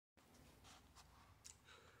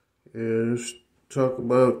Yeah, let's talk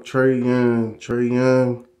about Trae Young. Trae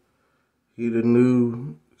Young, he the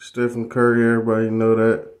new Stephen Curry. Everybody know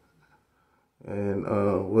that. And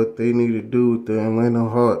what they need to do with the Atlanta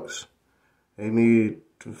Hawks, they need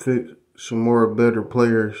to fix some more better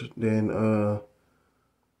players than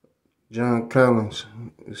John Collins.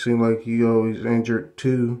 It seems like he always injured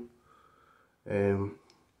too, and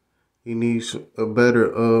he needs a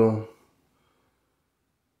better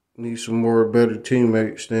needs some more better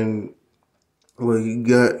teammates than what he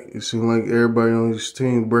got. It seems like everybody on his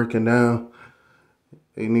team breaking down.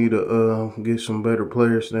 They need to get some better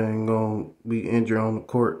players that ain't gonna be injured on the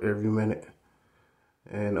court every minute.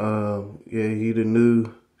 And yeah, he the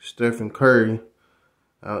new Stephen Curry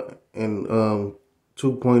and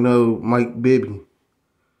 2.0 Mike Bibby.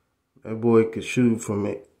 That boy could shoot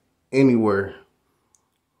from anywhere.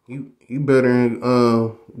 He better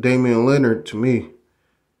than Damian Leonard to me.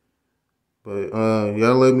 But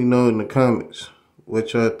y'all let me know in the comments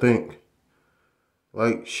what y'all think.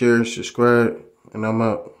 Like, share, subscribe, and I'm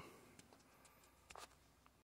out.